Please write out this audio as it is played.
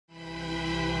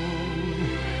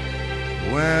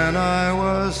when I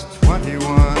was 21.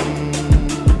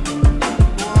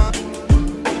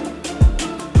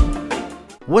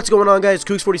 What's going on, guys?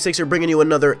 Koogs46 here, bringing you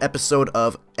another episode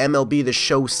of MLB The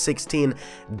Show 16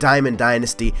 Diamond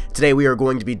Dynasty. Today we are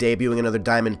going to be debuting another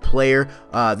Diamond player.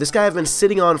 This guy I've been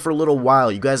sitting on for a little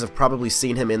while. You guys have probably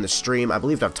seen him in the stream. I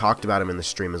believe I've talked about him in the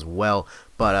stream as well.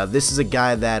 But this is a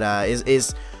guy that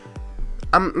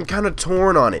I'm kind of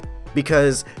torn on it.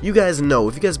 Because you guys know,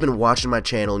 if you guys have been watching my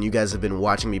channel and you guys have been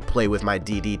watching me play with my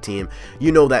DD team,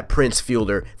 you know that Prince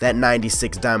Fielder, that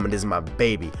 96 Diamond is my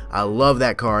baby. I love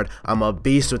that card. I'm a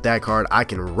beast with that card. I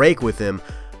can rake with him.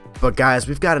 But guys,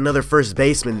 we've got another first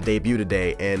baseman to debut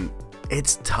today, and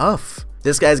it's tough.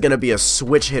 This guy's going to be a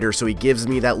switch hitter, so he gives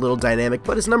me that little dynamic,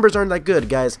 but his numbers aren't that good,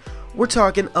 guys. We're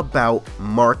talking about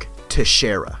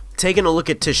TEIXEIRA. Taking a look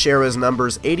at TEIXEIRA's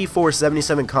numbers: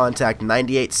 84-77 contact,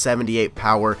 98-78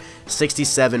 power,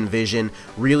 67 vision,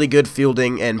 really good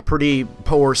fielding, and pretty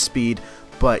poor speed.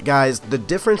 But guys, the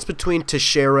difference between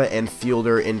TEIXEIRA and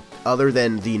Fielder, in other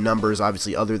than the numbers,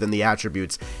 obviously other than the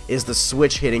attributes, is the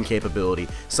switch hitting capability.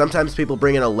 Sometimes people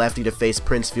bring in a lefty to face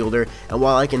Prince Fielder, and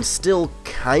while I can still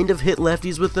kind of hit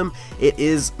lefties with them, it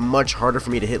is much harder for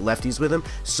me to hit lefties with him.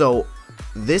 So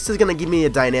this is going to give me a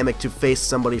dynamic to face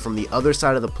somebody from the other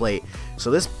side of the plate.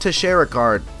 So this TEIXEIRA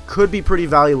card could be pretty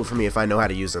valuable for me if I know how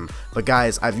to use him. But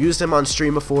guys, I've used him on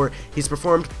stream before. He's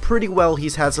performed pretty well.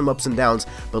 He's had some ups and downs,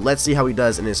 but let's see how he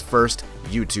does in his first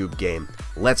YouTube game.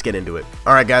 Let's get into it.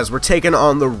 Alright guys, we're taking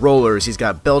on the Rollers. He's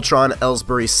got Beltran,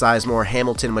 Ellsbury, Sizemore,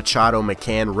 Hamilton, Machado,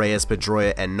 McCann, Reyes,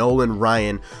 Pedroia, and Nolan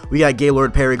Ryan. We got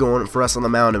Gaylord Perry going for us on the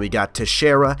mound, and we got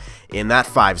TEIXEIRA in that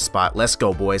 5 spot. Let's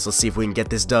go, boys. Let's see if we can get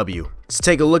this W. Let's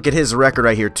take a look at his record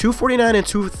right here. 249 and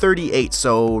 238,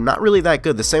 so not really that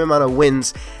good. The same amount of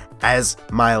wins as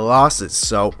my losses.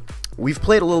 So we've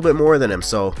played a little bit more than him,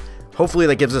 so hopefully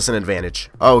that gives us an advantage.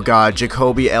 Oh god,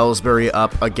 Jacoby Ellsbury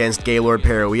up against Gaylord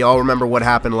Perry. We all remember what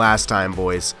happened last time,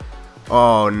 boys.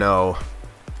 Oh no.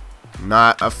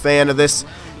 Not a fan of this.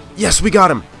 Yes, we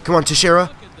got him. Come on, TEIXEIRA.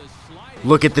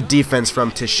 Look at the defense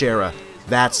from TEIXEIRA.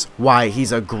 That's why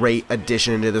he's a great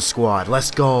addition into the squad. Let's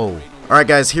go. Alright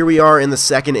guys, here we are in the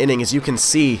second inning. As you can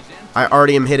see, I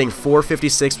already am hitting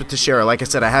 456 with TEIXEIRA. Like I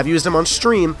said, I have used him on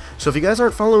stream, so if you guys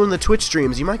aren't following the Twitch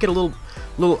streams, you might get a little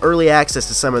early access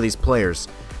to some of these players.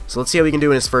 So let's see how we can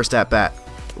do in his first at-bat.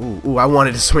 Ooh, I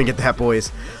wanted to swing at that,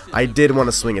 boys. I did want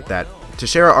to swing at that.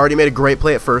 TEIXEIRA already made a great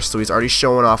play at first, so he's already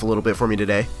showing off a little bit for me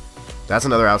today. That's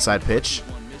another outside pitch.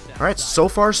 Alright, so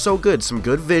far so good. Some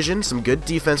good vision, some good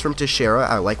defense from TEIXEIRA.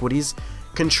 I like what he's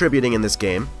contributing in this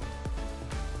game.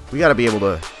 We gotta be able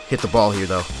to hit the ball here,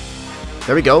 though.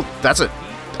 There we go. That's it.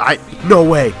 No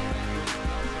way.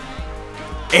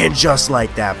 And just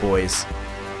like that, boys.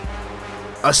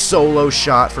 A solo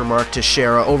shot for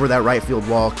TEIXEIRA over that right field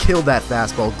wall. Killed that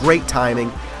fastball. Great timing.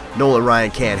 Nolan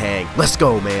Ryan can't hang. Let's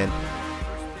go, man.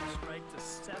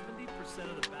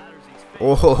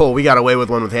 Oh, we got away with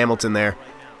one with Hamilton there.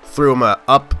 Threw him a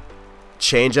up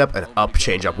changeup, an up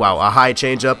changeup. Wow, a high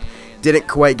changeup. Didn't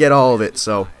quite get all of it,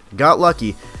 so got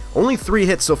lucky. Only 3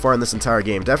 hits so far in this entire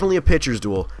game. Definitely a pitcher's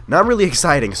duel. Not really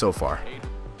exciting so far.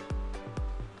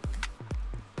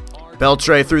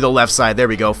 Beltre through the left side. There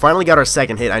we go. Finally got our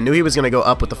second hit. I knew he was going to go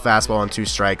up with the fastball on 2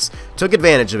 strikes. Took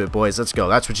advantage of it, boys. Let's go.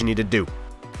 That's what you need to do.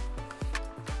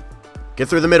 Get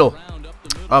through the middle.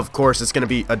 Of course, it's going to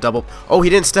be a double. Oh, he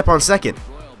didn't step on second.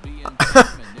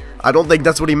 I don't think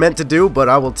that's what he meant to do, but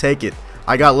I will take it.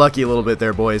 I got lucky a little bit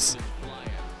there, boys.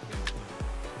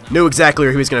 Knew exactly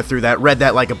where he was going to throw that. Read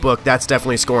that like a book. That's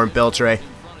definitely scoring, Beltre.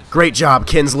 Great job,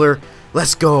 Kinsler.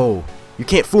 Let's go. You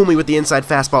can't fool me with the inside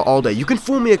fastball all day. You can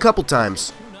fool me a couple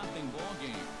times,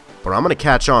 but I'm going to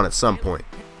catch on at some point.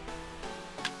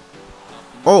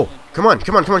 Oh, come on.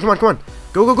 Come on. Come on. Come on. Come on.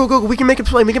 Go, go, go, go. We can make a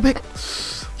play. Make a pick.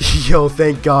 Yo,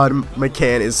 thank God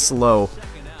McCann is slow.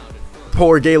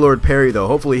 Poor Gaylord Perry, though.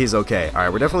 Hopefully he's okay. All right,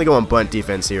 we're definitely going bunt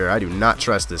defense here. I do not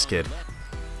trust this kid.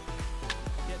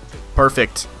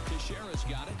 Perfect.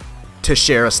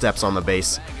 TEIXEIRA steps on the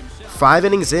base. 5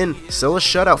 innings in. Still a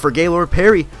shutout for Gaylord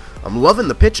Perry. I'm loving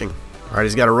the pitching. Alright,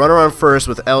 he's got a runner on first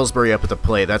with Ellsbury up at the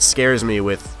plate. That scares me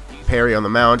with Perry on the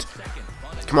mound.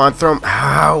 Come on, throw him.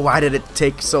 Ow, why did it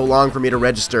take so long for me to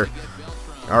register?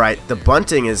 Alright, the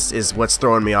bunting is what's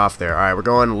throwing me off there. Alright, we're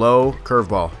going low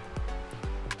curveball.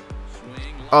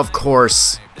 Of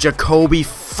course. Jacoby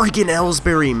freaking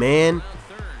Ellsbury, man.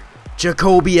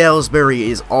 Jacoby Ellsbury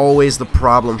is always the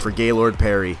problem for Gaylord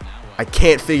Perry. I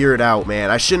can't figure it out, man.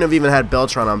 I shouldn't have even had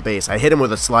Beltran on base. I hit him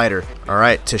with a slider.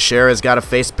 Alright, TEIXEIRA's got to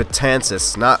face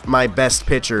Betances. Not my best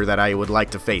pitcher that I would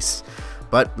like to face.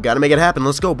 But we got to make it happen.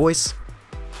 Let's go, boys.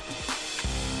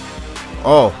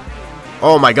 Oh.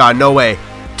 Oh my god, no way.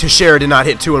 TEIXEIRA did not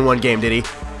hit 2 in one game, did he?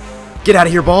 Get out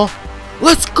of here, ball.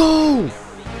 Let's go!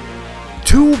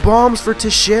 2 bombs for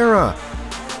TEIXEIRA.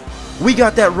 We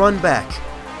got that run back.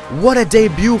 What a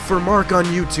debut for Mark on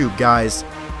YouTube, guys.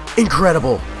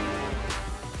 Incredible.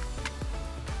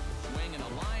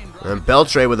 And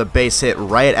Beltre with a base hit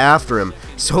right after him.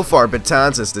 So far,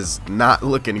 Betances is not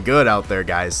looking good out there,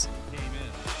 guys.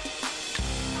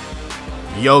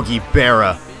 Yogi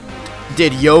Berra.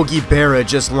 Did Yogi Berra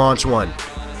just launch one?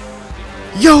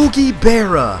 Yogi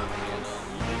Berra!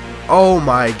 Oh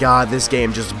my god, this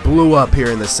game just blew up here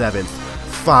in the 7th.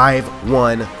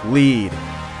 5-1 lead.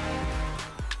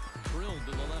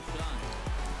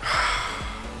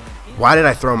 Why did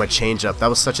I throw him a changeup? That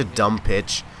was such a dumb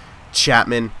pitch.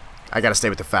 Chapman, I gotta stay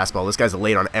with the fastball. This guy's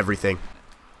late on everything.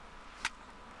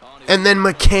 And then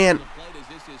McCann.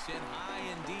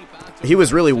 He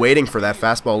was really waiting for that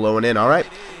fastball low and in. Alright.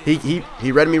 He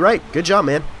read me right. Good job,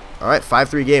 man. Alright,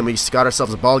 5-3 game. We just got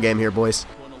ourselves a ball game here, boys.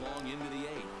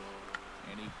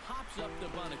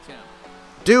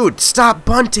 Dude, stop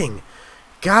bunting.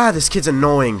 God, this kid's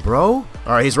annoying, bro.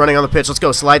 Alright, he's running on the pitch. Let's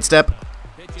go. Slide step.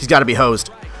 He's got to be hosed.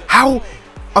 How?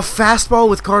 A fastball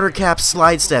with Carter Cap's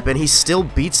slide step and he still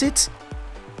beats it?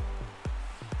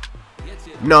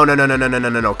 No.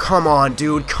 Come on,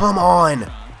 dude. Come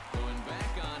on.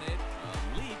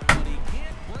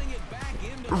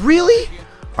 Really?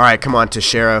 Alright, come on,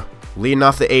 TEIXEIRA. Leading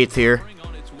off the 8th here.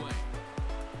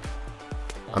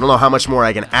 I don't know how much more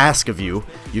I can ask of you.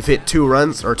 You've hit 2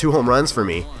 runs, or 2 home runs for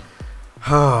me.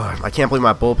 I can't believe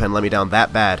my bullpen let me down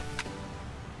that bad.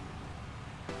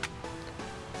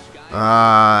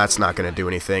 That's not going to do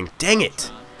anything. Dang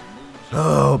it.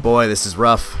 Oh, boy, this is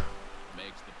rough.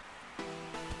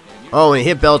 Oh, and he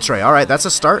hit Beltre. Alright, that's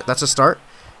a start. That's a start.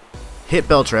 Hit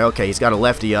Beltre. Okay, he's got a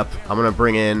lefty up. I'm going to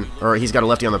bring in, or he's got a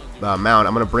lefty on the mound.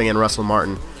 I'm going to bring in Russell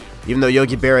Martin. Even though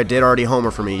Yogi Berra did already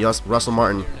homer for me. Yes, Russell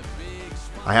Martin.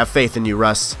 I have faith in you,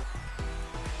 Russ.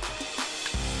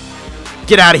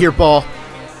 Get out of here, ball.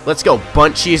 Let's go,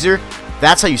 bunt cheeser.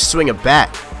 That's how you swing a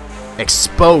bat.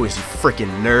 Exposed, you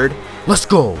freaking nerd. Let's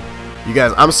go. You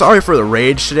guys, I'm sorry for the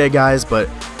rage today, guys, but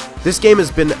this game has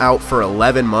been out for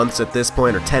 11 months at this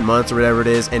point, or 10 months, or whatever it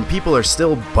is, and people are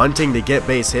still bunting to get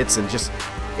base hits, and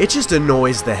it just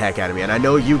annoys the heck out of me, and I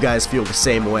know you guys feel the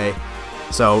same way,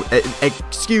 so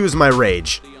excuse my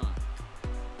rage.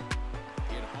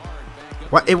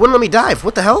 What? It wouldn't let me dive.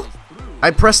 What the hell?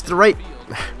 I pressed the right.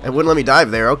 It wouldn't let me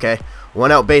dive there. Okay. 1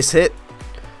 out base hit.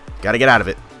 Got to get out of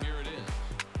it.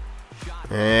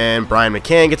 And Brian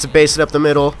McCann gets a base hit up the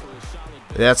middle.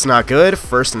 That's not good.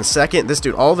 1st and 2nd. This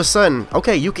dude, all of a sudden,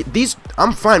 okay, you can,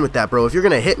 I'm fine with that, bro. If you're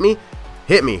gonna hit me,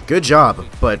 hit me. Good job.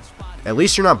 But at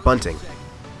least you're not bunting.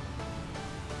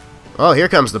 Oh, here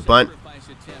comes the bunt.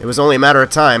 It was only a matter of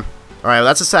time. All right, well,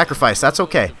 that's a sacrifice. That's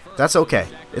okay. That's okay.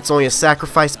 It's only a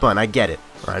sacrifice bunt. I get it.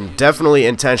 I'm definitely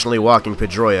intentionally walking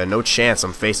Pedroia. No chance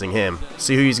I'm facing him.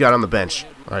 See who he's got on the bench.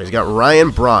 All right, he's got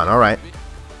Ryan Braun. All right.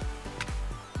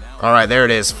 All right, there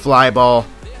it is. Fly ball.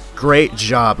 Great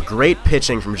job. Great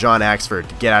pitching from John Axford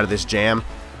to get out of this jam.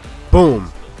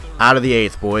 Boom. Out of the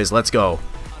 8th, boys. Let's go.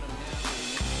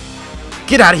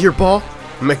 Get out of here, ball.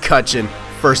 McCutcheon,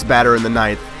 first batter in the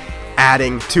 9th.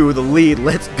 Adding to the lead.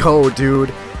 Let's go,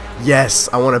 dude. Yes,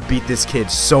 I want to beat this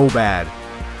kid so bad.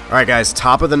 Alright, guys,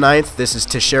 top of the 9th. This is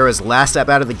TEIXEIRA's last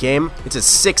at-bat of the game. It's his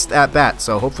 6th at-bat,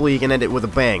 so hopefully he can end it with a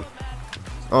bang.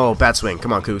 Oh, bat swing.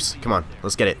 Come on, Koogs. Come on.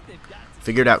 Let's get it.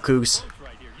 Figure it out, Koogs.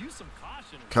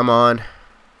 Come on.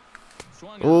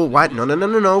 Oh, what? No,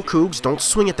 Koogs. Don't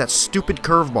swing at that stupid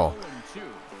curveball.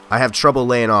 I have trouble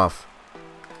laying off.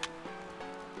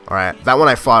 Alright, that one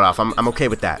I fought off. I'm okay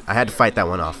with that. I had to fight that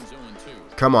one off.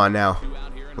 Come on now.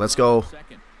 Let's go.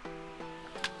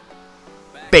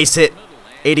 Base hit.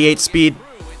 88 speed.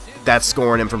 That's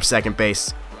scoring him from second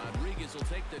base.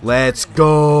 Let's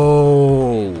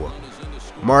go.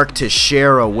 Mark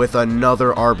TEIXEIRA with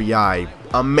another RBI.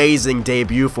 Amazing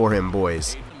debut for him,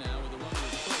 boys.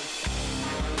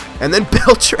 And then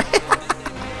Beltre.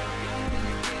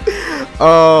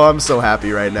 Oh, I'm so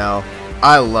happy right now.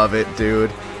 I love it,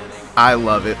 dude. I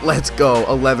love it. Let's go.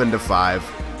 11-5.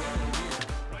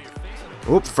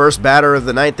 Oop, first batter of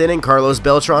the 9th inning, Carlos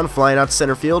Beltran flying out to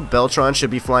center field. Beltran should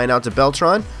be flying out to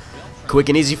Beltran. Quick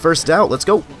and easy first out. Let's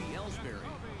go.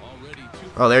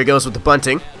 Oh, there he goes with the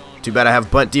bunting. Too bad I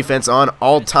have bunt defense on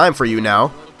all time for you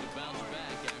now.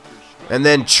 And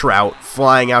then Trout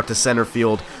flying out to center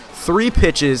field. 3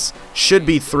 pitches, should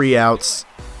be 3 outs.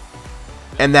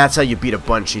 And that's how you beat a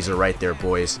bunt cheeser right there,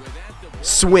 boys.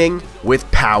 Swing with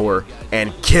power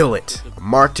and kill it.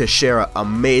 Mark Teixeira,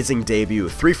 amazing debut.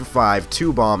 3 for 5,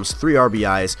 2 bombs, 3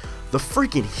 RBIs. The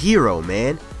freaking hero,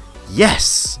 man.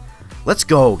 Yes! Let's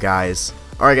go, guys.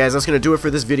 Alright guys, that's going to do it for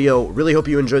this video. Really hope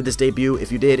you enjoyed this debut.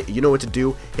 If you did, you know what to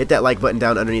do. Hit that like button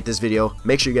down underneath this video.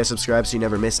 Make sure you guys subscribe so you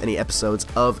never miss any episodes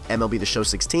of MLB The Show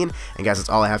 16. And guys, that's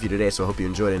all I have for you today, so I hope you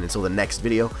enjoyed it. And until the next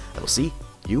video, I will see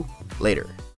you later.